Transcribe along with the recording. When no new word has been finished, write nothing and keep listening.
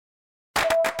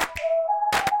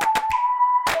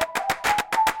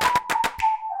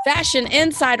Fashion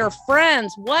Insider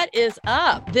friends, what is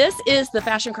up? This is the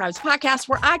Fashion Crimes podcast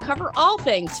where I cover all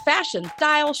things fashion,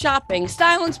 style, shopping,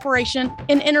 style inspiration,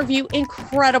 and interview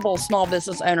incredible small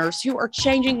business owners who are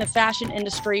changing the fashion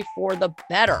industry for the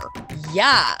better.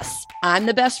 Yes, I'm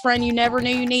the best friend you never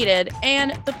knew you needed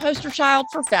and the poster child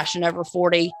for fashion over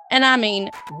 40. And I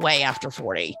mean, way after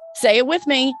 40. Say it with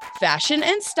me. Fashion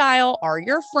and style are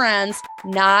your friends,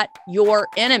 not your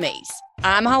enemies.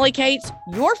 I'm Holly Cates,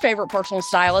 your favorite personal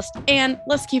stylist, and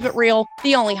let's keep it real,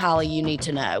 the only Holly you need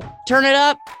to know. Turn it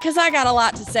up, because I got a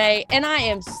lot to say, and I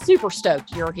am super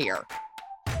stoked you're here.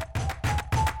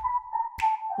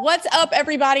 What's up,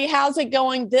 everybody? How's it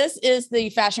going? This is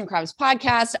the Fashion Crimes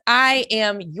podcast. I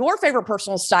am your favorite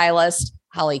personal stylist,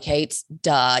 Holly Cates.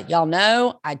 Duh. Y'all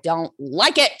know I don't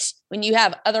like it when you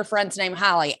have other friends named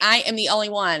Holly. I am the only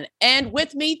one. And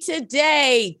with me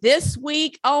today, this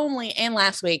week only, and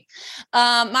last week,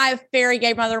 my fairy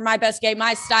gay mother, my best gay,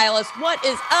 my stylist. What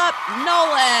is up,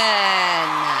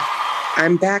 Nolan?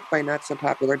 I'm back by not so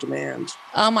popular demand.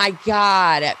 Oh my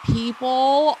God.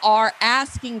 People are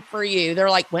asking for you. They're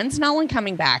like, when's Nolan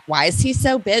coming back? Why is he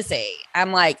so busy?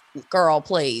 I'm like, girl,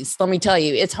 please. Let me tell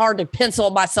you, it's hard to pencil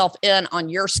myself in on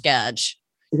your schedule.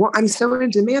 Well, I'm so in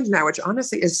demand now, which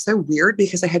honestly is so weird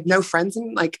because I had no friends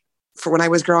for when I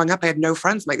was growing up, I had no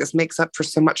friends. Like, this makes up for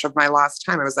so much of my lost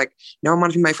time. I was like, no one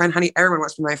wants to be my friend. Honey, everyone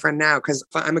wants to be my friend now because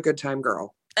I'm a good time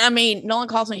girl. I mean, Nolan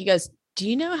calls me. He goes, do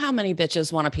you know how many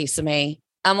bitches want a piece of me?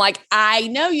 I'm like, I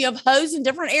know you have hoes in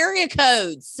different area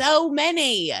codes. So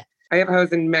many. I have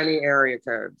hoes in many area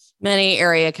codes. Many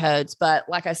area codes. But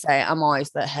like I say, I'm always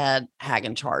the head hag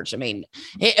in charge. I mean,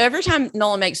 every time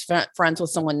Nolan makes friends with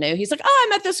someone new, he's like, oh, I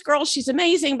met this girl. She's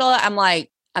amazing. But I'm like,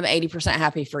 I'm 80%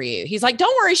 happy for you. He's like,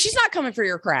 don't worry. She's not coming for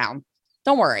your crown.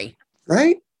 Don't worry.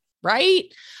 Right?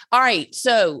 All right.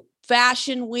 So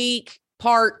Fashion Week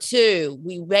Part 2.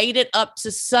 We made it up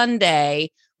to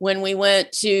Sunday when we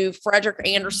went to Frederick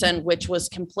Anderson, which was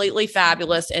completely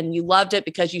fabulous. And you loved it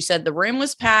because you said the room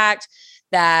was packed,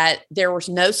 that there was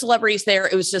no celebrities there.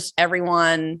 It was just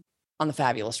everyone on the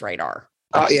fabulous radar.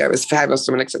 Oh, yeah, it was fabulous.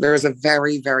 There was a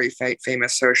very, very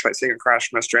famous socialite sitting across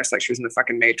from us dressed like she was in the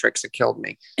fucking Matrix. It killed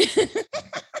me.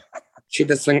 She had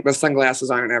the sunglasses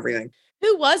on and everything.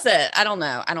 Who was it? I don't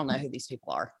know. I don't know who these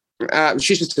people are.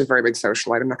 She's just a very big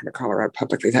socialite. I'm not going to call her out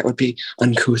publicly. That would be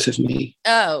uncouth of me.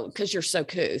 Oh, because you're so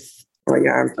couth. Oh,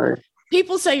 yeah, I'm sorry.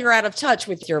 People say you're out of touch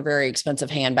with your very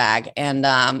expensive handbag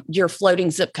and your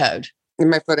floating zip code. And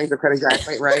my floating zip code,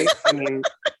 exactly, right? I mean,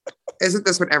 isn't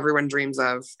this what everyone dreams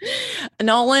of?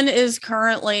 Nolan is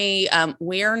currently,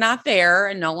 we're not there,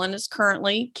 and Nolan is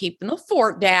currently keeping the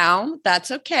fort down.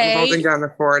 That's okay. I'm holding down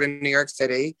the fort in New York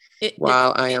City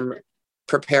while I am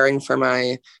preparing for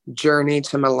my journey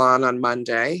to Milan on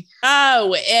Monday.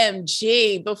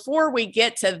 OMG. Before we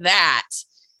get to that,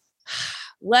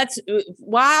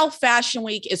 while Fashion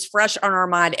Week is fresh on our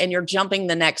mind and you're jumping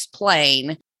the next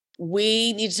plane,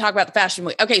 we need to talk about the Fashion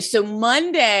Week. Okay, so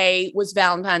Monday was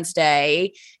Valentine's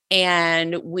Day,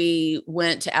 and we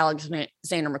went to Alexander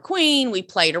McQueen. We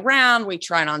played around. We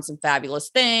tried on some fabulous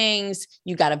things.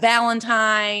 You got a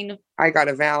Valentine. I got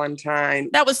a Valentine.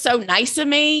 That was so nice of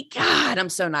me. God, I'm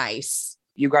so nice.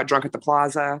 You got drunk at the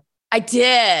plaza. I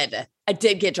did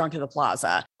get drunk at the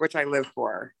plaza. Which I live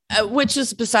for. Which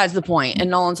is besides the point. And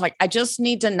Nolan's like, I just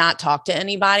need to not talk to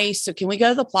anybody. So can we go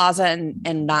to the plaza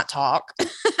and not talk?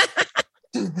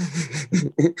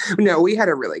 No, we had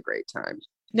a really great time.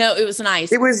 No, it was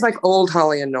nice. It was like old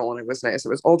Holly and Nolan. It was nice. It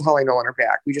was old Holly and Nolan are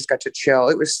back. We just got to chill.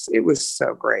 It was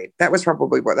so great. That was one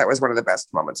of the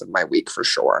best moments of my week for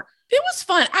sure. It was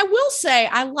fun. I will say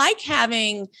I like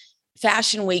having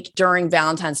Fashion Week during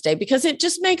Valentine's Day because it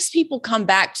just makes people come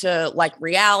back to like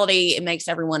reality. It makes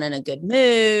everyone in a good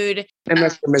mood.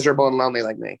 Unless you're miserable and lonely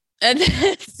like me. And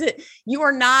you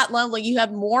are not lonely. You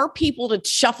have more people to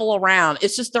shuffle around.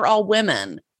 It's just they're all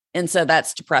women. And so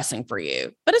that's depressing for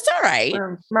you, but it's all right.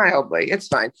 Mildly, it's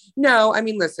fine. No, I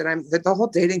mean, listen, the whole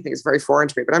dating thing is very foreign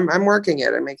to me, but I'm working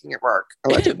it. I'm making it work,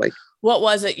 allegedly. What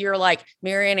was it? You're like,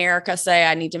 Mary and Erica say,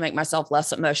 I need to make myself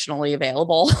less emotionally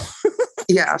available.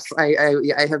 Yes, I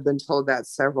have been told that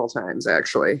several times,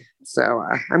 actually. So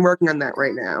I'm working on that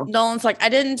right now. Nolan's like, I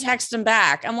didn't text him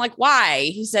back. I'm like,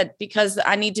 why? He said, because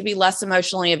I need to be less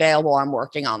emotionally available. I'm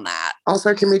working on that.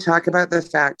 Also, can we talk about the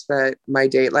fact that my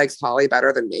date likes Holly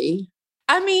better than me?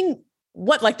 I mean,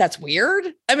 what, like that's weird?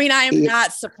 I mean, I am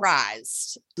not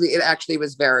surprised. It actually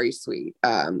was very sweet.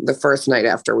 The first night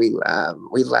after we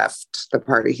left the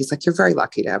party, he's like, "You're very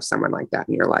lucky to have someone like that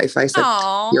in your life." I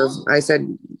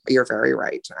said, "You're very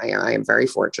right. I am very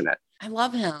fortunate." I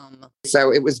love him.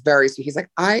 So it was very sweet. He's like,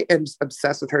 I am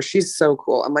obsessed with her. She's so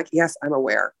cool. I'm like, yes, I'm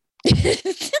aware.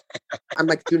 I'm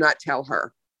like, do not tell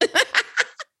her.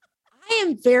 I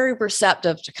am very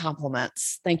receptive to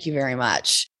compliments. Thank you very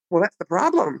much. Well, that's the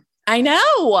problem. I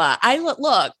know.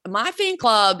 Look, my fan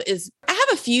club I have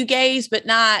a few gays, but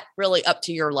not really up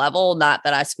to your level. Not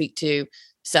that I speak to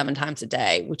 7 times a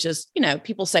day, which is,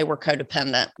 people say we're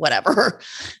codependent, whatever.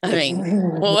 I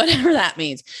mean, well, whatever that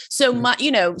means. So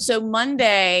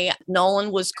Monday,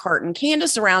 Nolan was carting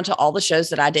Candace around to all the shows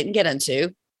that I didn't get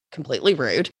into. Completely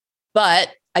rude,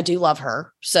 but I do love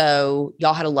her. So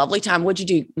y'all had a lovely time. What'd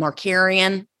you do?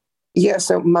 Markarian? Yeah.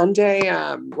 So Monday,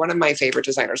 one of my favorite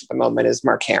designers at the moment is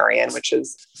Markarian, which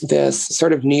is this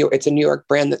sort of it's a New York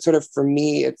brand that sort of, for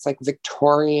me, it's like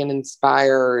Victorian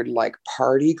inspired, like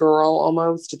party girl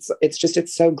almost.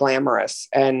 It's so glamorous.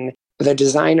 And the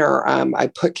designer, I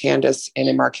put Candace in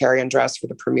a Markarian dress for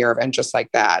the premiere of And Just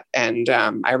Like That. And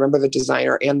I remember the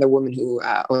designer and the woman who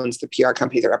owns the PR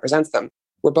company that represents them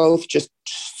were both just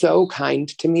so kind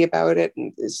to me about it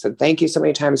and said thank you so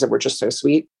many times, that were just so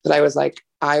sweet, that I was like,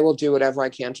 I will do whatever I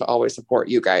can to always support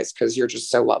you guys because you're just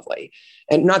so lovely.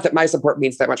 And not that my support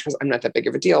means that much because I'm not that big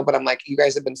of a deal, but I'm like, you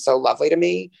guys have been so lovely to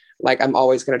me. Like, I'm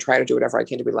always going to try to do whatever I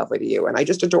can to be lovely to you. And I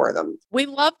just adore them. We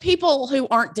love people who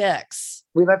aren't dicks.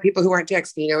 We love people who aren't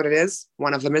dicks. You know what it is?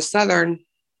 One of them is Southern.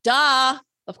 Duh,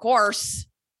 of course.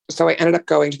 So I ended up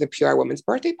going to the PR woman's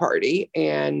birthday party,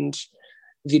 and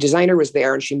the designer was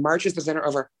there, and she marches the designer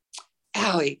over.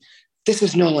 Allie, this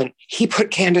is Nolan. He put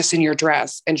Candace in your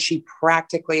dress. And she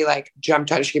practically like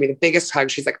jumped on. She gave me the biggest hug.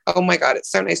 She's like, oh my God,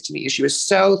 it's so nice to meet you. She was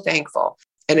so thankful.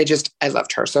 And I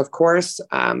loved her. So of course,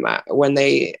 when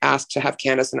they asked to have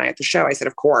Candace and I at the show, I said,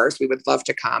 of course, we would love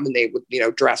to come. And they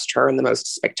would, dressed her in the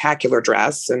most spectacular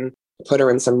dress and put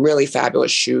her in some really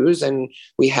fabulous shoes. And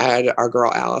we had our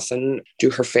girl Allison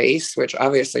do her face, which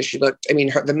obviously she looked,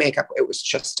 the makeup, it was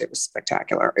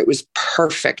spectacular. It was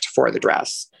perfect for the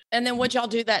dress. And then what'd y'all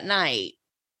do that night?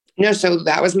 No, so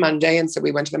that was Monday. And so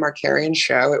we went to the Markarian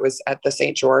show. It was at the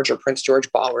St. George or Prince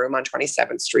George Ballroom on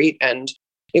 27th Street. And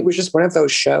it was just one of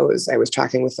those shows. I was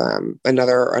talking with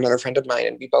another friend of mine,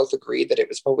 and we both agreed that it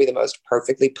was probably the most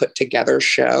perfectly put together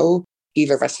show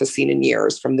either of us has seen in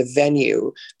years, from the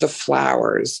venue, the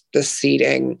flowers, the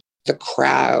seating, the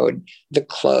crowd, the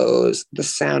clothes, the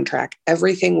soundtrack.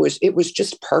 Everything was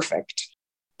just perfect.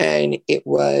 And it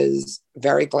was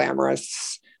very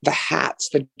glamorous. The hats,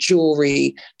 the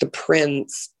jewelry, the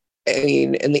prints,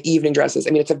 and the evening dresses.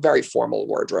 It's a very formal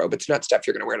wardrobe. It's not stuff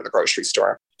you're going to wear to the grocery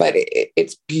store, but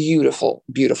it's beautiful,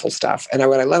 beautiful stuff. And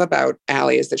what I love about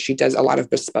Allie is that she does a lot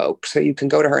of bespoke. So you can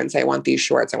go to her and say, I want these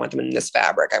shorts. I want them in this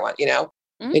fabric. I want,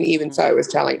 And even so, I was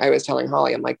telling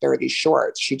Holly, I'm like, there are these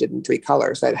shorts she did in 3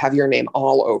 colors that have your name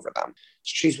all over them.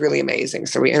 She's really amazing.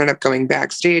 So we ended up going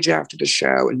backstage after the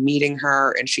show and meeting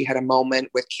her. And she had a moment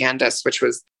with Candace, which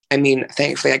was,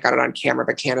 thankfully I got it on camera,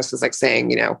 but Candace was like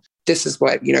saying, this is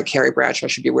what, Carrie Bradshaw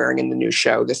should be wearing in the new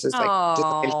show. This is like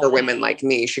designed for women like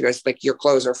me. She goes, like, your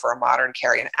clothes are for a modern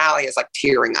Carrie. And Allie is like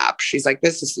tearing up. She's like,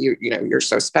 this is, you're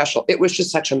so special. It was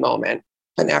just such a moment.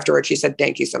 And afterwards she said,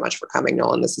 thank you so much for coming,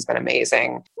 Nolan. This has been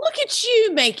amazing. Look at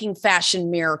you making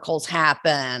fashion miracles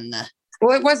happen.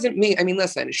 Well, it wasn't me.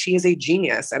 Listen, she is a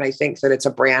genius. And I think that it's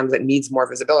a brand that needs more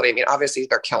visibility. Obviously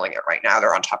they're killing it right now.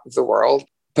 They're on top of the world.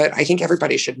 But I think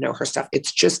everybody should know her stuff. It's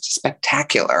just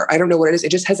spectacular. I don't know what it is.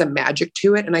 It just has a magic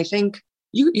to it. And I think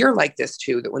you're like this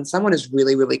too, that when someone is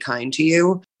really, really kind to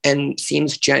you and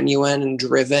seems genuine and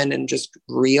driven and just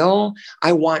real,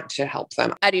 I want to help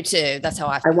them. I do too. That's how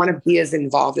I feel. I want to be as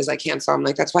involved as I can. So I'm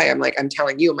like, that's why I'm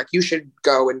telling you, you should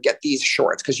go and get these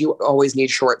shorts because you always need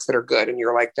shorts that are good. And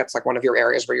you're like, that's like one of your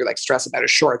areas where you're like stress about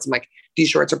is shorts. I'm like, these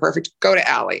shorts are perfect. Go to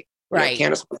Allie. Right.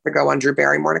 Candace wants to go on Drew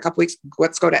Barrymore in a couple weeks.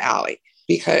 Let's go to Allie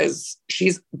because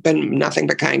she's been nothing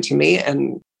but kind to me.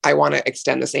 And I want to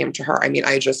extend the same to her.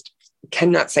 I just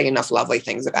cannot say enough lovely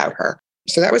things about her.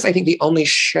 So that was, I think, the only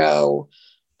show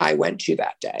I went to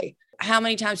that day. How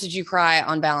many times did you cry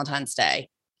on Valentine's Day?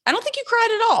 I don't think you cried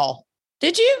at all.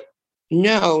 Did you?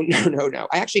 No.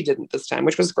 I actually didn't this time,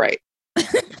 which was great.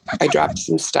 I dropped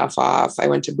some stuff off. I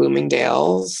went to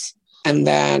Bloomingdale's. And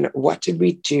then what did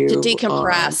we do? To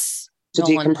decompress.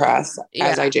 Decompress, yeah.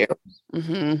 As I do.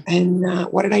 Mm-hmm.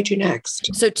 And what did I do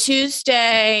next? So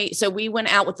Tuesday, we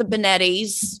went out with the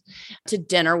Benettis to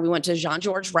dinner. We went to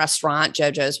Jean-Georges restaurant,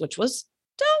 JoJo's, which was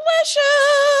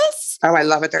delicious. Oh, I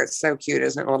love it there. It's so cute,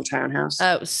 isn't it? A little townhouse.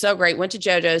 Oh, it was so great. Went to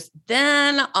JoJo's.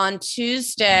 Then on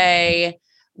Tuesday,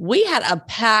 we had a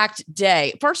packed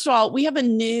day. First of all, we have a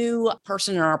new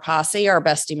person in our posse, our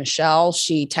bestie, Michelle.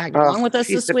 She tagged along with us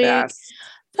this week.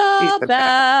 The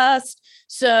best.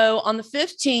 So on the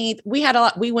 15th,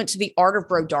 we went to the Art of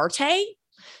Brodarte.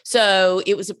 So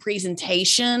it was a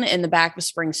presentation in the back of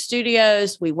Spring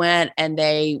Studios. We went and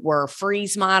they were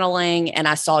freeze modeling, and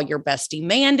I saw your bestie,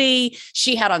 Mandy.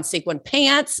 She had on sequin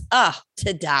pants.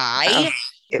 To die.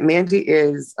 Mandy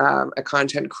is a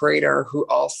content creator who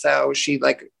also,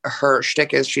 her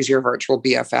shtick is she's your virtual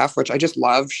BFF, which I just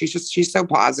love. She's so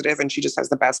positive, and she just has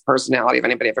the best personality of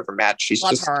anybody I've ever met. She's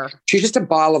just a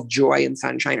ball of joy and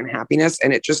sunshine and happiness.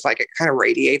 And it just it kind of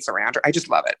radiates around her. I just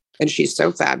love it. And she's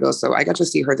so fabulous. So I got to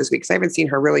see her this week because I haven't seen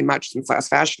her really much since last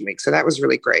Fashion Week. So that was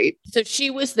really great. So she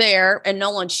was there, and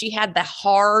Nolan, she had the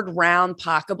hard round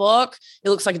pocketbook. It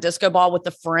looks like a disco ball with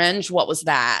the fringe. What was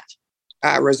that?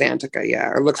 Rosantica,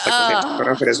 yeah. It looks like Rosantica. I don't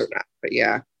know if it is or not, but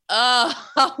yeah.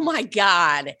 Oh my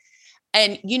God.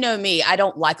 And you know me, I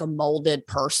don't like a molded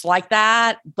purse like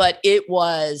that, but it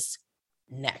was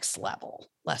next level.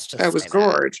 Let's just It was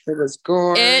gorgeous. It was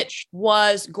gorgeous. It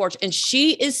was gorgeous. And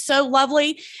she is so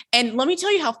lovely. And let me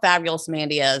tell you how fabulous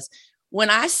Mandy is. When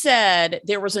I said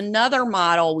there was another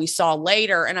model we saw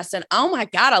later, and I said, oh my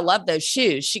God, I love those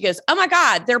shoes. She goes, oh my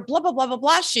God, they're blah, blah, blah, blah,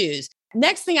 blah shoes.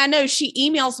 Next thing I know, she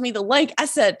emails me the link. I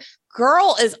said,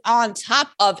 girl is on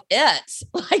top of it.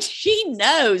 Like, she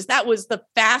knows. That was the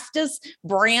fastest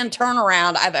brand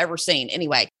turnaround I've ever seen.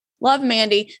 Anyway, love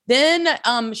Mandy. Then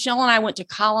Michelle and I went to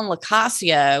Colin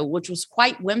Lacasio, which was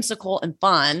quite whimsical and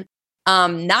fun.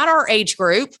 Not our age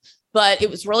group, but it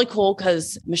was really cool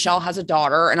because Michelle has a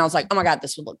daughter. And I was like, oh my God,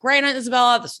 this would look great on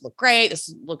Isabella. This would look great. This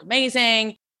would look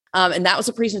amazing. And that was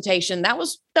a presentation. That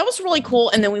was really cool.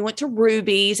 And then we went to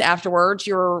Ruby's afterwards.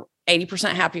 You're 80%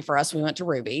 happy for us. We went to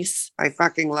Ruby's. I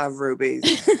fucking love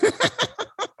Ruby's.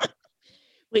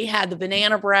 We had the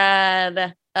banana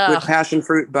bread. With passion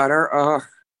fruit butter. Oh,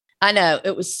 I know.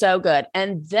 It was so good.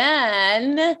 And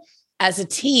then as a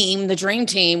team, the dream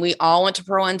team, we all went to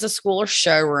Proenza School or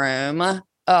showroom.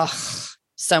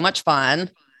 So much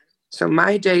fun. So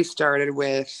my day started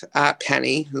with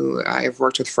Penny, who I've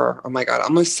worked with for, oh my God,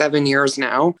 almost 7 years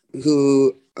now,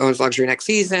 who owns Luxury Next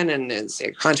Season and is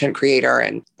a content creator.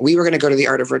 And we were going to go to the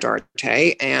Art of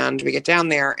Rodarte, and we get down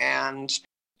there and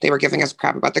they were giving us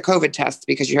crap about the COVID tests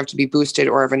because you have to be boosted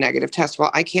or have a negative test.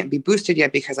 Well, I can't be boosted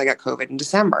yet because I got COVID in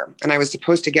December, and I was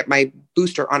supposed to get my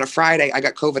booster on a Friday. I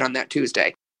got COVID on that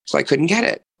Tuesday, so I couldn't get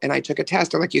it. And I took a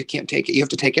test. They're like, you can't take it. You have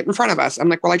to take it in front of us. I'm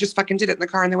like, well, I just fucking did it in the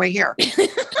car on the way here.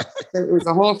 It was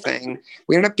a whole thing.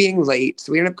 We ended up being late.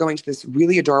 So we ended up going to this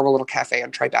really adorable little cafe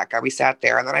in Tribeca. We sat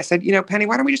there, and then I said, Penny,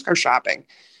 why don't we just go shopping?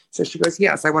 So she goes,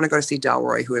 yes, I want to go to see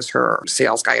Delroy, who is her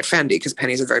sales guy at Fendi, because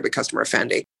Penny's a very big customer of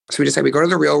Fendi. So we decided we go to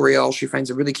the Real. She finds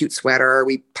a really cute sweater.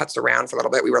 We putz around for a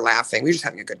little bit. We were laughing. We were just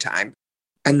having a good time.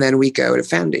 And then we go to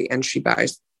Fendi, and she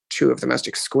buys 2 of the most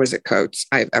exquisite coats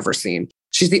I've ever seen.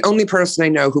 She's the only person I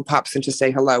know who pops in to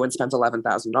say hello and spends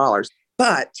 $11,000.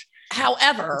 But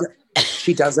however,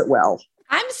 she does it well.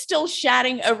 I'm still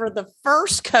chatting over the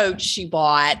first coat she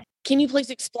bought. Can you please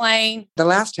explain? The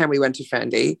last time we went to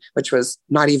Fendi, which was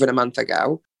not even a month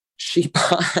ago, she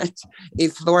bought a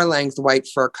floor-length white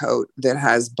fur coat that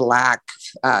has black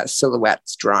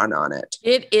silhouettes drawn on it.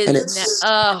 It is,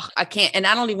 I can't, and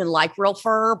I don't even like real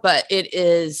fur, but it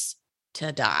is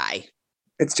to die.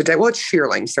 It's today. Well, it's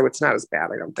shearling, so it's not as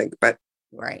bad, I don't think, but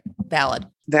right. Valid.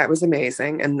 That was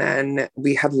amazing. And then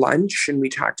we had lunch and we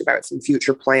talked about some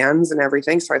future plans and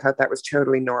everything. So I thought that was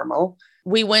totally normal.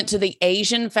 We went to the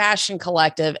Asian Fashion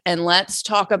Collective, and let's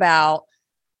talk about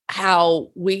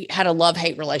how we had a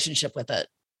love-hate relationship with it.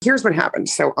 Here's what happened.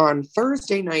 So on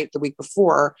Thursday night, the week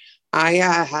before, I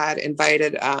had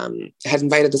invited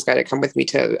this guy to come with me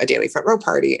to a daily front row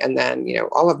party. And then,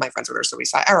 all of my friends were there. So we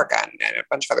saw Erica and a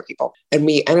bunch of other people. And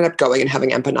we ended up going and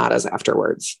having empanadas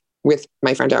afterwards with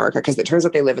my friend Erica, because it turns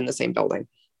out they live in the same building.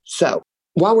 So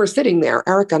while we're sitting there,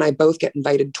 Erica and I both get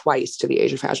invited twice to the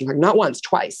Asian Fashion Week. Not once,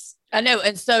 twice. I know.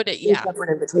 And so did, yeah.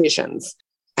 Separate invitations.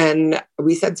 And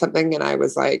we said something and I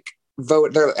was like,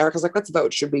 vote. Erica's like, let's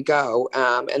vote. Should we go?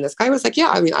 And this guy was like, yeah,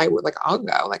 I mean, I would I'll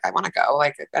go. I want to go.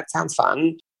 That sounds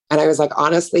fun. And I was like,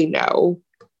 honestly, no.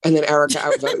 And then Erica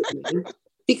outvoted me.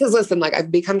 Because listen,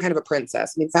 I've become kind of a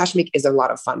princess. I mean, Fashion Week is a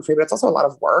lot of fun for me, but it's also a lot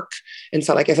of work. And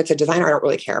so if it's a designer I don't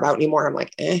really care about anymore, I'm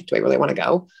like, do I really want to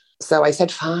go? So I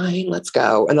said, fine, let's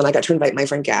go. And then I got to invite my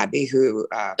friend Gabby, who...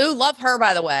 love her,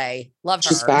 by the way. Love her.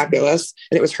 She's fabulous.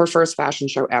 And it was her first fashion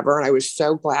show ever. And I was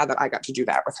so glad that I got to do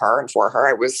that with her and for her.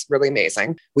 It was really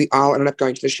amazing. We all ended up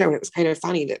going to the show. And it was kind of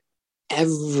funny that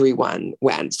everyone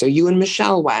went. So you and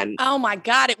Michelle went. Oh my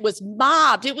God. It was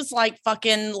mobbed. It was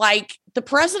the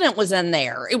president was in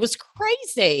there. It was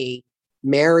crazy.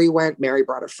 Mary went. Mary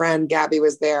brought a friend. Gabby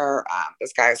was there.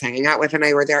 This guy I was hanging out with and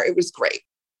I were there. It was great.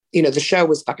 the show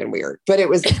was fucking weird, but it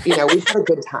was, we had a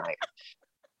good time.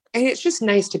 And it's just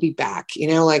nice to be back,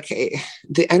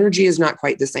 the energy is not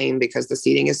quite the same because the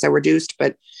seating is so reduced,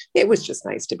 but it was just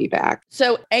nice to be back.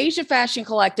 So Asia Fashion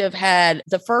Collective had,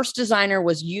 the first designer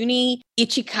was Yuni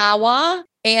Ichikawa,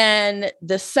 and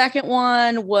the second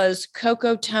one was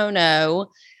Coco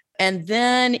Tono. And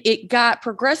then it got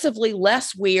progressively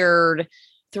less weird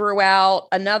throughout.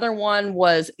 Another one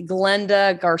was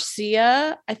Glenda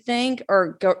Garcia, I think,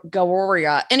 or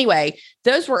Garoria. Anyway,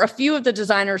 those were a few of the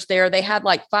designers there. They had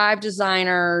like 5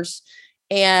 designers,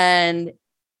 and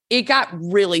it got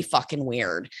really fucking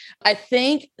weird. I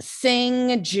think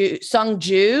Sungju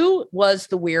was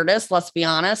the weirdest, let's be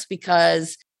honest,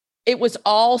 because it was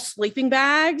all sleeping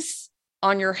bags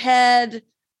on your head,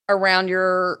 around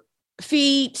your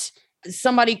feet.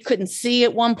 Somebody couldn't see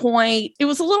at one point. It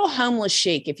was a little homeless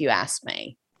chic, if you ask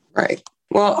me. Right.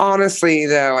 Well, honestly,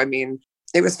 though,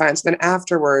 it was fine. So then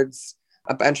afterwards,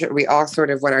 we all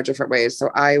sort of went our different ways. So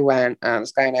I went,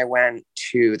 Sky and I went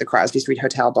to the Crosby Street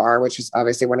Hotel bar, which is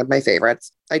obviously one of my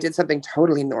favorites. I did something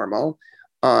totally normal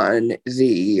on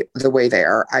the way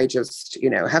there. I just,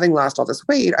 having lost all this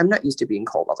weight, I'm not used to being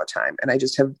cold all the time. And I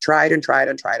just have tried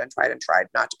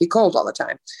not to be cold all the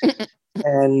time.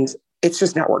 And it's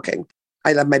just not working.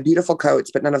 I love my beautiful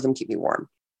coats, but none of them keep me warm.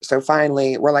 So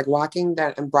finally, we're like walking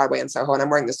down on Broadway in Soho, and I'm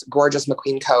wearing this gorgeous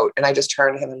McQueen coat. And I just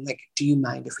turn to him and I'm like, do you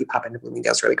mind if we pop into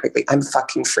Bloomingdale's really quickly? I'm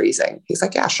fucking freezing. He's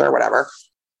like, yeah, sure, whatever.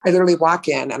 I literally walk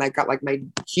in and I've got like my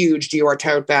huge Dior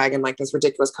tote bag and like this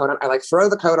ridiculous coat on. I like throw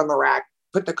the coat on the rack,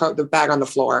 put the bag on the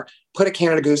floor, put a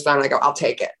Canada Goose on, and I go, I'll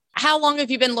take it. How long have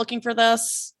you been looking for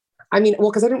this?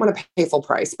 Because I didn't want to pay full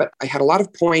price, but I had a lot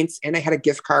of points and I had a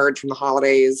gift card from the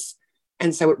holidays.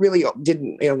 And so it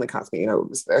only cost me, it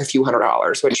was a few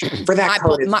 $100s, which for that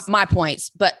coat my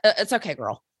points, but it's okay,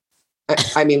 girl.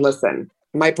 Listen,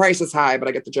 my price is high, but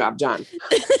I get the job done.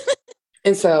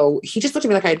 And so he just looked at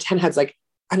me like I had 10 heads, and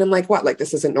I'm like, what? Like,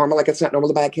 this isn't normal. Like, it's not normal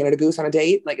to buy a Canada Goose on a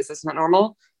date. Like, is this not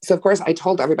normal? So of course I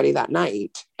told everybody that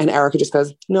night, and Erica just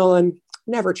goes, Nolan,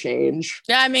 never change.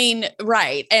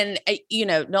 Right. And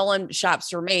Nolan shops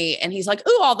for me, and he's like,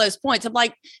 ooh, all those points. I'm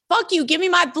like, fuck you. Give me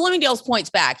my Bloomingdale's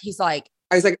points back.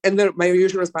 I was like, and then my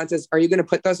usual response is, are you going to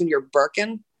put those in your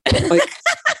Birkin? Like,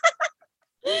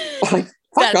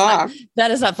 fuck off.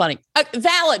 That is not funny.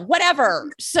 Valid, whatever.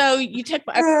 So you took,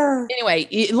 anyway,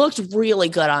 it looked really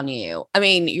good on you.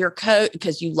 Your coat,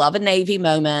 because you love a Navy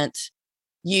moment.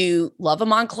 You love a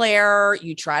Montclair.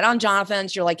 You tried on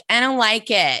Jonathan's. You're like, I don't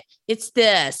like it. It's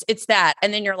this, it's that.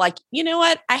 And then you're like, you know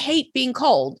what? I hate being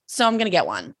cold. So I'm going to get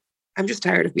one. I'm just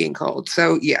tired of being cold.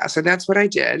 So yeah, so that's what I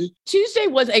did. Tuesday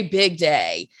was a big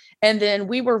day. And then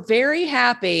we were very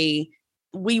happy.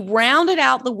 We rounded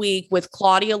out the week with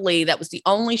Claudia Lee. That was the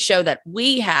only show that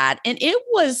we had. And it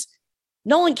was,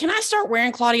 Nolan, can I start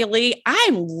wearing Claudia Lee?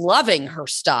 I'm loving her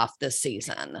stuff this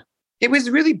season. It was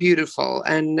really beautiful.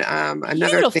 And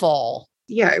beautiful.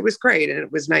 Yeah, it was great. And it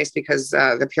was nice because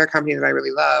the PR company that I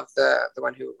really love, the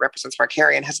one who represents Mark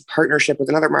Harrion, has a partnership with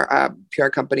another PR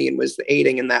company and was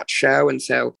aiding in that show. And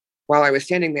so while I was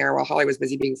standing there, while Holly was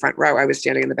busy being front row, I was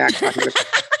standing in the back talking to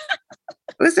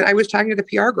Listen, I was talking to the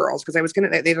PR girls because I was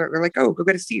they were like, oh, go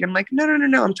get a seat. I'm like, no,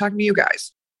 I'm talking to you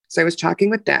guys. So I was talking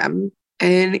with them.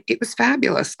 And it was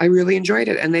fabulous. I really enjoyed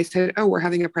it. And they said, oh, we're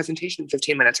having a presentation in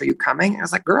 15 minutes. Are you coming? I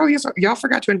was like, girl, yes, y'all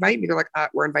forgot to invite me. They're like,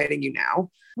 we're inviting you now.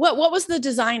 What was the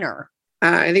designer?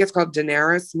 I think it's called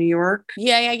Daenerys New York.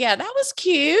 Yeah. That was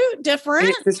cute. Different.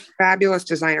 And it's this fabulous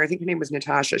designer. I think her name was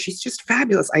Natasha. She's just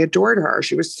fabulous. I adored her.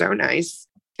 She was so nice.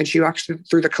 And she walked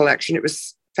through the collection. It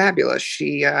was fabulous.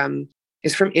 She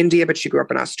is from India, but she grew up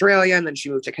in Australia. And then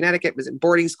she moved to Connecticut, was in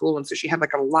boarding school. And so she had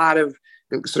like a lot of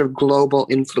sort of global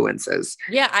influences.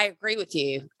 Yeah, I agree with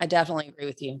you. I definitely agree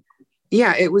with you.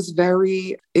 Yeah, and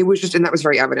that was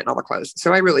very evident in all the clothes.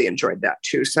 So I really enjoyed that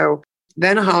too. So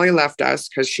then Holly left us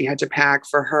because she had to pack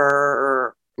for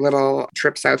her little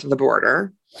trip south of the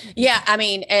border. Yeah,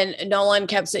 and Nolan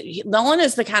kept saying, Nolan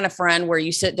is the kind of friend where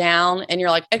you sit down and you're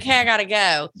like, okay, I gotta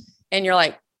go. And you're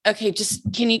like, okay,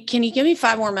 just can you give me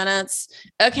 5 more minutes?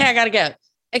 Okay, I gotta go.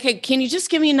 Okay, can you just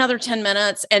give me another 10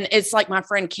 minutes? And it's like my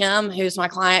friend Kim, who's my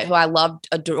client, who I loved,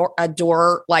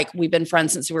 adore. Like, we've been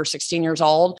friends since we were 16 years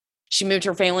old. She moved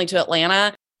her family to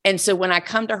Atlanta. And so when I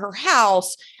come to her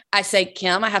house, I say,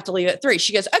 Kim, I have to leave at 3.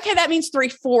 She goes, okay, that means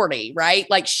 3:40, right?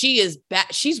 Like, she's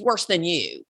worse than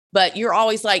you. But you're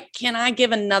always like, can I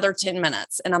give another 10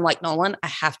 minutes? And I'm like, Nolan, I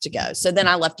have to go. So then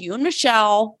I left you and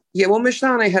Michelle. Yeah, well,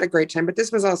 Michelle and I had a great time. But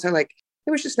this was also like,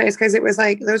 it was just nice because it was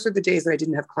like, those were the days that I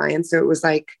didn't have clients. So it was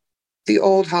like the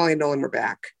old Holly and Nolan were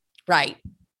back. Right.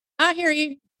 I hear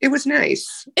you. It was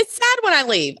nice. It's sad when I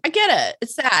leave. I get it.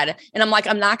 It's sad. And I'm like,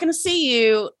 I'm not going to see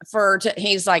you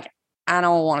he's like, I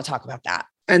don't want to talk about that.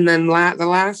 And then the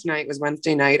last night was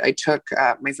Wednesday night. I took,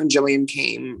 my friend Jillian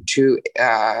came to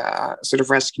sort of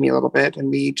rescue me a little bit. And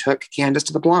we took Candace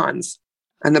to the Blondes.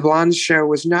 And the Blondes show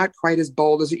was not quite as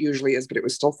bold as it usually is, but it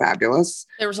was still fabulous.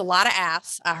 There was a lot of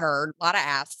ass. I heard a lot of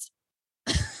ass.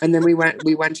 And then we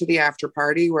went to the after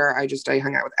party where I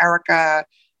hung out with Erica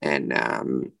and,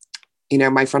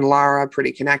 my friend Laura,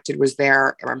 Pretty Connected, was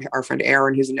there. Our friend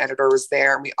Aaron, who's an editor, was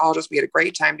there. And we had a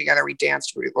great time together. We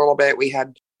danced a little bit. We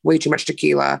had way too much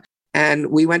tequila. And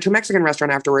we went to a Mexican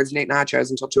restaurant afterwards and ate nachos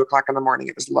until 2:00 in the morning.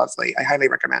 It was lovely. I highly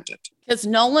recommend it. Because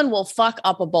Nolan will fuck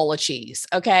up a bowl of cheese.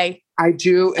 Okay. I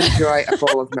do enjoy a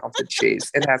bowl of melted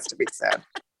cheese. It has to be said.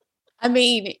 I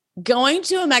mean, going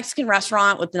to a Mexican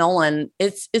restaurant with Nolan,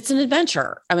 it's an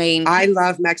adventure. I mean, I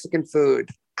love Mexican food.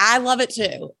 I love it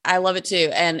too.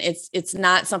 And it's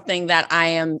not something that I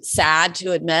am sad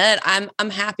to admit. I'm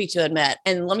happy to admit.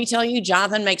 And let me tell you,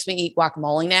 Jonathan makes me eat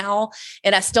guacamole now.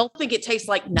 And I still think it tastes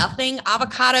like nothing.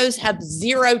 Avocados have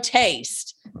zero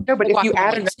taste. No, but if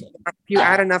you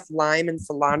add enough lime and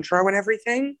cilantro and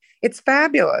everything, it's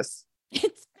fabulous.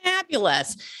 It's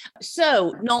fabulous.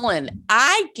 So Nolan,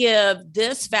 I give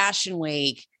this fashion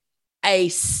week a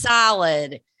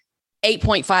solid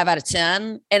 8.5 out of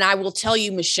 10. And I will tell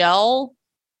you, Michelle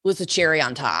was the cherry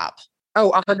on top.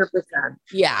 Oh, 100%.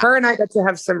 Yeah. Her and I got to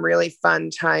have some really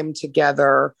fun time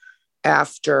together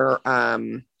after,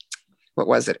 what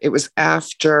was it? It was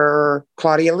after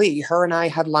Claudia Lee. Her and I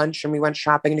had lunch and we went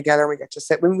shopping together. And we got to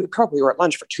sit, we probably were at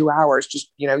lunch for 2 hours,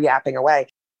 just, yapping away.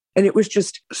 And it was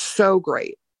just so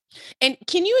great. And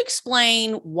can you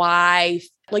explain why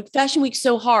Fashion Week's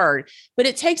so hard, but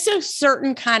it takes a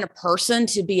certain kind of person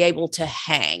to be able to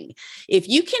hang. If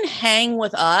you can hang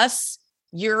with us,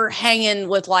 you're hanging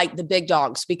with the big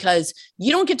dogs because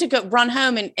you don't get to go run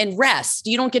home and rest.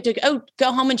 You don't get to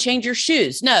go home and change your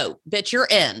shoes. No, bitch, you're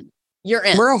in. You're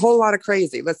in. We're a whole lot of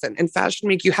crazy. Listen, in Fashion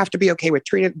Week, you have to be okay with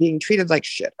being treated like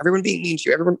shit. Everyone being mean to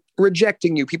you, everyone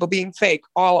rejecting you, people being fake,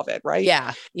 all of it, right?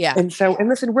 Yeah, yeah. And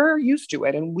listen, we're used to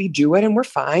it and we do it and we're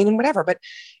fine and whatever. But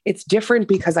it's different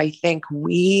because I think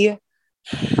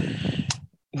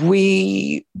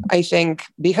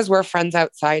because we're friends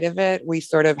outside of it, we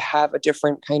sort of have a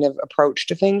different kind of approach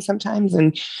to things sometimes.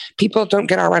 And people don't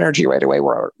get our energy right away.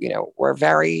 We're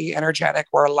very energetic.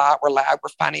 We're loud, we're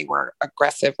funny, we're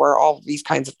aggressive, we're all these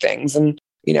kinds of things. And,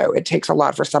 it takes a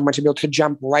lot for someone to be able to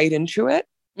jump right into it.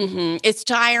 Mm-hmm. It's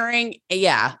tiring.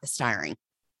 Yeah, it's tiring.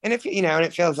 And if, and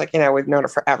it feels like, we've known her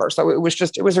forever. So it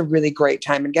was a really great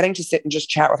time, and getting to sit and just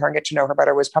chat with her and get to know her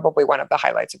better was probably one of the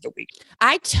highlights of the week.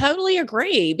 I totally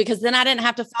agree, because then I didn't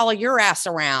have to follow your ass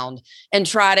around and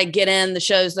try to get in the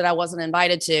shows that I wasn't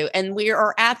invited to. And we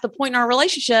are at the point in our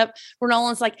relationship where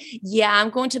Nolan's like, yeah, I'm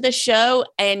going to this show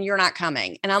and you're not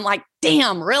coming. And I'm like,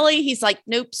 damn, really? He's like,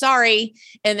 nope, sorry.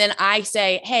 And then I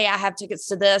say, hey, I have tickets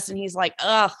to this. And he's like,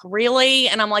 ugh, really?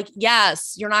 And I'm like,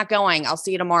 yes, you're not going. I'll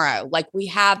see you tomorrow. We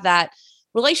have that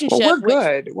relationship. Well, we're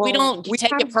good. We don't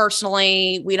take it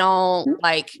personally. We don't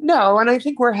No. And I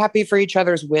think we're happy for each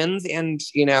other's wins. And,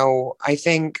 I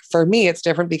think for me, it's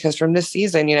different because from this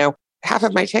season, half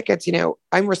of my tickets,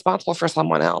 I'm responsible for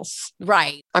someone else.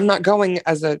 Right. I'm not going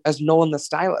as Nolan the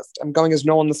stylist. I'm going as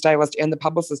Nolan the stylist and the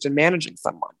publicist and managing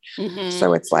someone. Mm-hmm.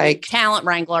 So it's like talent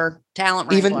wrangler.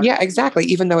 Yeah, exactly.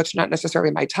 Even though it's not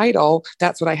necessarily my title,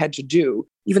 that's what I had to do.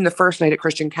 Even the first night at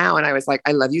Christian Cowan, I was like,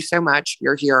 I love you so much.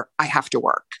 You're here. I have to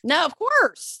work. No, of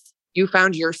course. You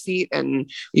found your seat and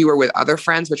you were with other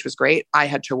friends, which was great. I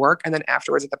had to work. And then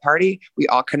afterwards at the party, we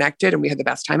all connected and we had the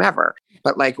best time ever.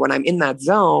 But when I'm in that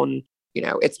zone,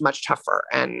 it's much tougher.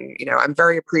 And, I'm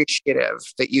very appreciative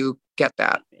that you get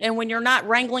that. And when you're not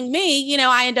wrangling me,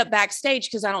 I end up backstage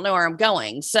because I don't know where I'm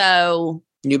going. So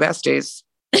new besties.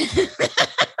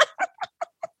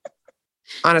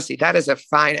 Honestly, that is a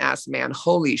fine ass man.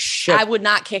 Holy shit. I would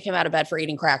not kick him out of bed for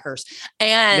eating crackers.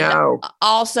 And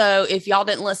also, if y'all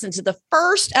didn't listen to the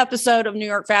first episode of New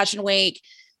York Fashion Week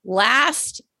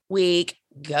last week,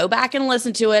 go back and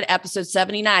listen to it. Episode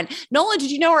 79. Nolan, did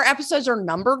you know our episodes are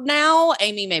numbered now?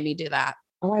 Amy made me do that.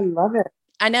 Oh, I love it.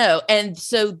 I know. And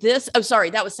so that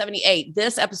was 78.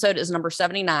 This episode is number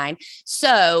 79.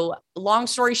 So long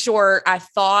story short, I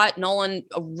thought Nolan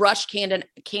rushed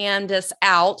Candace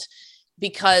out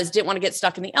because didn't want to get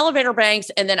stuck in the elevator banks.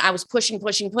 And then I was pushing.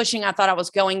 I thought I was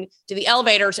going to the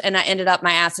elevators and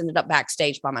my ass ended up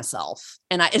backstage by myself.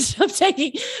 And I ended up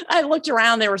I looked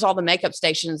around, there was all the makeup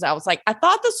stations. I was like, I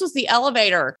thought this was the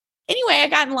elevator. Anyway, I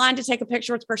got in line to take a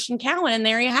picture with Christian Cowan and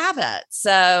there you have it.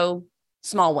 So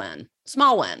small win.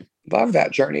 Small win. Love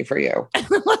that journey for you.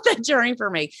 Love that journey for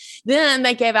me. Then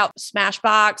they gave out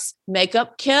Smashbox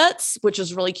makeup kits, which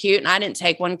was really cute. And I didn't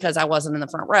take one because I wasn't in the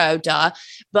front row, duh.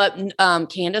 But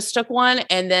Candace took one,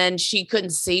 and then she couldn't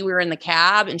see. We were in the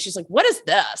cab, and she's like, "What is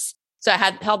this?" So I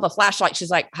had held the flashlight. She's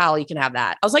like, "Holly, you can have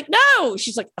that." I was like, "No."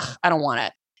 She's like, "I don't want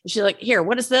it." And she's like, "Here,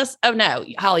 what is this?" "Oh no,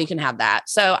 Holly, you can have that."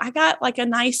 So I got like a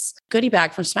nice goodie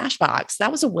bag from Smashbox.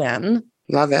 That was a win.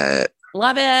 Love it.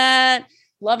 Love it.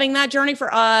 Loving that journey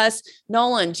for us.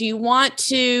 Nolan, do you want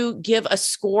to give a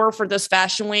score for this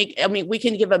fashion week? I mean, we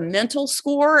can give a mental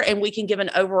score and we can give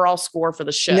an overall score for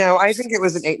the show. No, I think it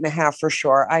was an 8.5 for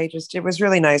sure. It was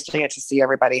really nice to get to see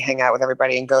everybody, hang out with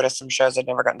everybody, and go to some shows I'd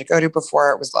never gotten to go to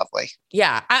before. It was lovely.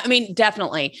 Yeah, I mean,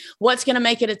 definitely. What's going to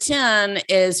make it a 10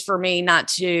 is for me not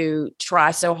to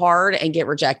try so hard and get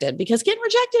rejected, because getting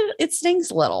rejected, it stings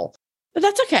a little, but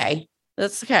that's okay.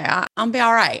 That's okay. I'll be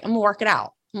all right. I'm gonna work it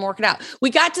out. We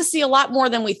got to see a lot more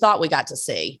than we thought we got to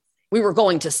see. We were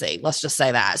going to see, let's just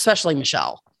say that, especially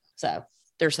Michelle. So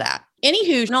there's that.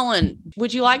 Anywho, Nolan,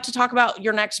 would you like to talk about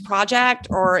your next project,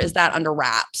 or is that under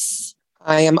wraps?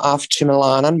 I am off to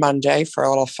Milan on Monday for a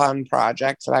little fun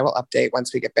project that I will update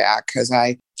once we get back, because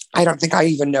I don't think I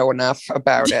even know enough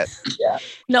about it. Yeah.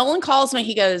 Nolan calls me.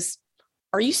 He goes,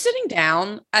 "Are you sitting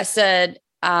down?" I said,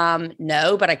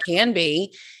 "No, but I can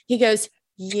be." He goes,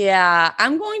 "Yeah,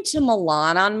 I'm going to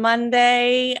Milan on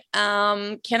Monday.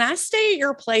 Can I stay at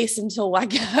your place until I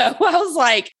go?" I was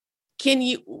like,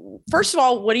 first of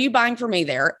all, what are you buying for me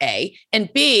there? A,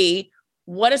 and B,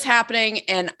 what is happening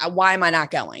and why am I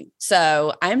not going?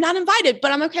 So I'm not invited,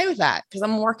 but I'm okay with that because I'm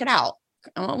gonna work it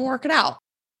out.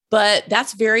 But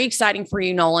that's very exciting for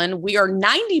you, Nolan. We are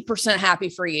 90% happy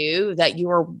for you that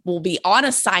will be on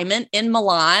assignment in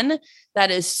Milan. That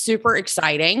is super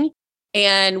exciting.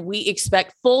 And we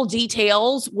expect full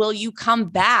details. Will you come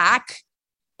back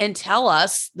and tell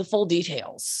us the full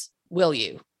details? Will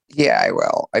you? Yeah, I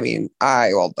will. I mean, I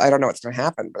will. I don't know what's going to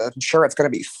happen, but I'm sure it's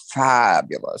going to be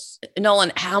fabulous.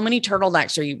 Nolan, how many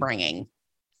turtlenecks are you bringing?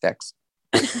 6.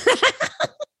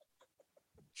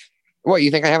 What,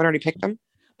 you think I haven't already picked them?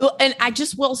 Well, and I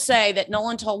just will say that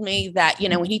Nolan told me that,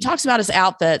 when he talks about his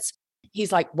outfits,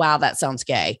 he's like, "Wow, that sounds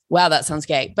gay. Wow, that sounds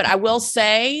gay." But I will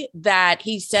say that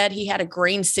he said he had a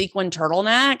green sequin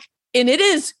turtleneck, and it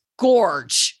is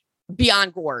gorge,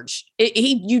 beyond gorge.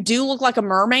 You do look like a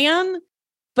merman,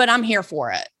 but I'm here for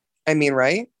it. I mean,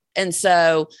 right? And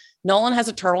so Nolan has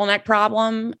a turtleneck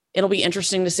problem. It'll be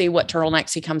interesting to see what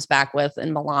turtlenecks he comes back with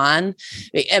in Milan.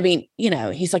 I mean,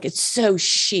 he's like, it's so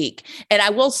chic. And I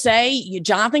will say,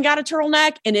 Jonathan got a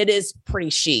turtleneck, and it is pretty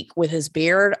chic with his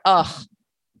beard. Ugh.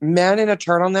 Man in a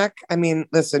turtleneck. I mean,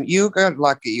 listen, you got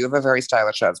lucky. You have a very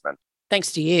stylish husband.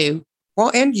 Thanks to you.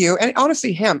 Well, and you, and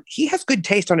honestly, him, he has good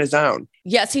taste on his own.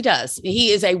 Yes, he does.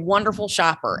 He is a wonderful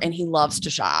shopper, and he loves to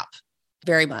shop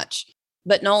very much.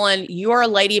 But Nolan, you are a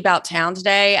lady about town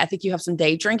today. I think you have some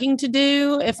day drinking to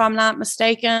do, if I'm not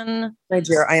mistaken. My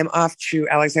dear, I am off to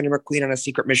Alexander McQueen on a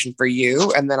secret mission for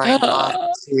you. And then I am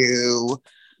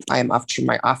off to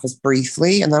my office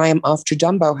briefly. And then I am off to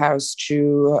Dumbo House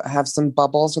to have some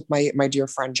bubbles with my dear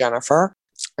friend Jennifer.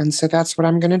 And so that's what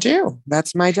I'm going to do.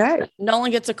 That's my day.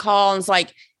 Nolan gets a call and is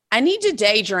like, "I need to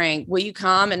day drink. Will you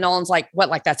come?" And Nolan's like, "What?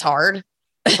 Like, that's hard?"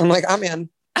 I'm like, "I'm in."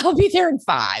 I'll be there in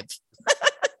 5.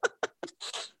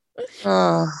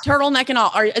 Turtleneck and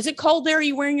all. Is it cold there? Are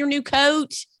you wearing your new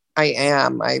coat? I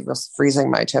am. I was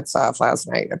freezing my tits off last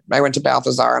night. I went to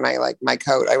Balthazar and my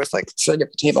coat. I was like sitting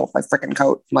at the table with my freaking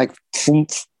coat, like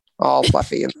all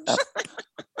fluffy and stuff.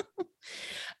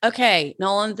 Okay,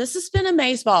 Nolan, this has been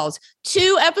Amazeballs.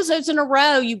 2 episodes in a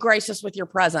row, you grace us with your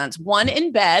presence. 1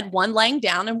 in bed, 1 laying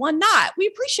down, and 1 not. We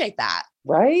appreciate that.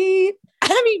 Right?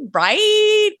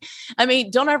 Right? I mean,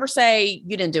 don't ever say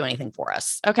you didn't do anything for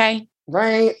us. Okay.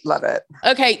 Right. Love it.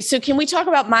 Okay. So can we talk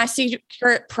about my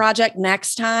secret project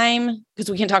next time? Because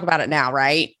we can talk about it now,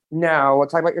 right? No, we'll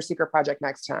talk about your secret project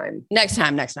next time. Next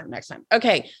time.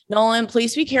 Okay. Nolan,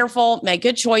 please be careful. Make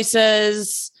good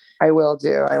choices. I will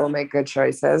do. I will make good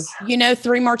choices.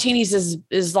 3 martinis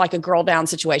is like a girl down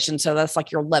situation. So that's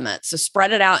like your limit. So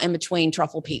spread it out in between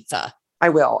truffle pizza. I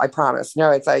will. I promise.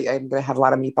 No, I'm going to have a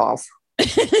lot of meatballs.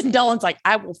 Nolan's like,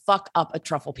 "I will fuck up a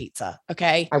truffle pizza."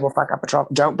 Okay. I will fuck up a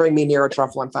truffle. Don't bring me near a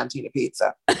truffle and fontina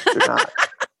pizza. Do not.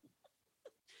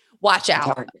 Watch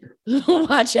out.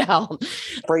 Watch out.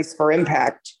 Brace for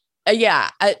impact.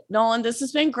 Nolan, this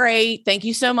has been great. Thank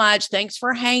you so much. Thanks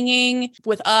for hanging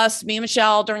with us, me and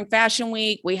Michelle, during Fashion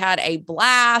Week. We had a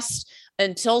blast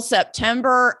until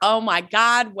September. Oh my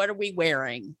God. What are we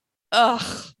wearing?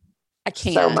 Ugh. I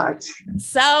can't.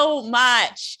 So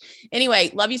much. Anyway,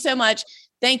 love you so much.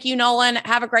 Thank you, Nolan.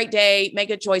 Have a great day. Make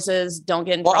good choices. Don't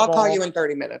get in trouble. I'll call you in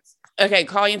 30 minutes. Okay,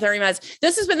 call you in 30 minutes.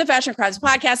 This has been the Fashion Crimes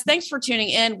Podcast. Thanks for tuning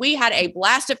in. We had a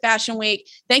blast at Fashion Week.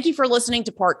 Thank you for listening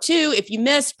to part 2. If you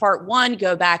missed part 1,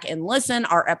 go back and listen.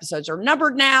 Our episodes are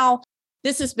numbered now.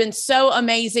 This has been so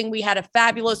amazing. We had a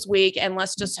fabulous week, and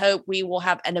let's just hope we will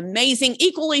have an amazing,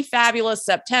 equally fabulous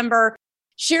September.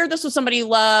 Share this with somebody you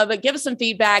love. Give us some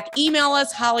feedback. Email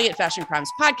us, Holly at Fashion Crimes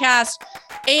Podcast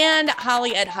and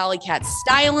Holly at Holly Cat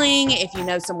Styling. If you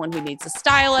know someone who needs a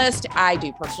stylist, I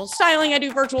do personal styling. I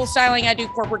do virtual styling. I do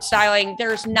corporate styling.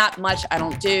 There's not much I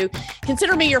don't do.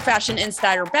 Consider me your Fashion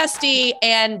Insider Bestie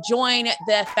and join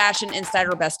the Fashion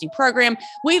Insider Bestie program.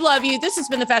 We love you. This has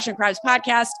been the Fashion Crimes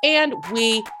Podcast, and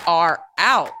we are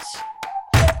out.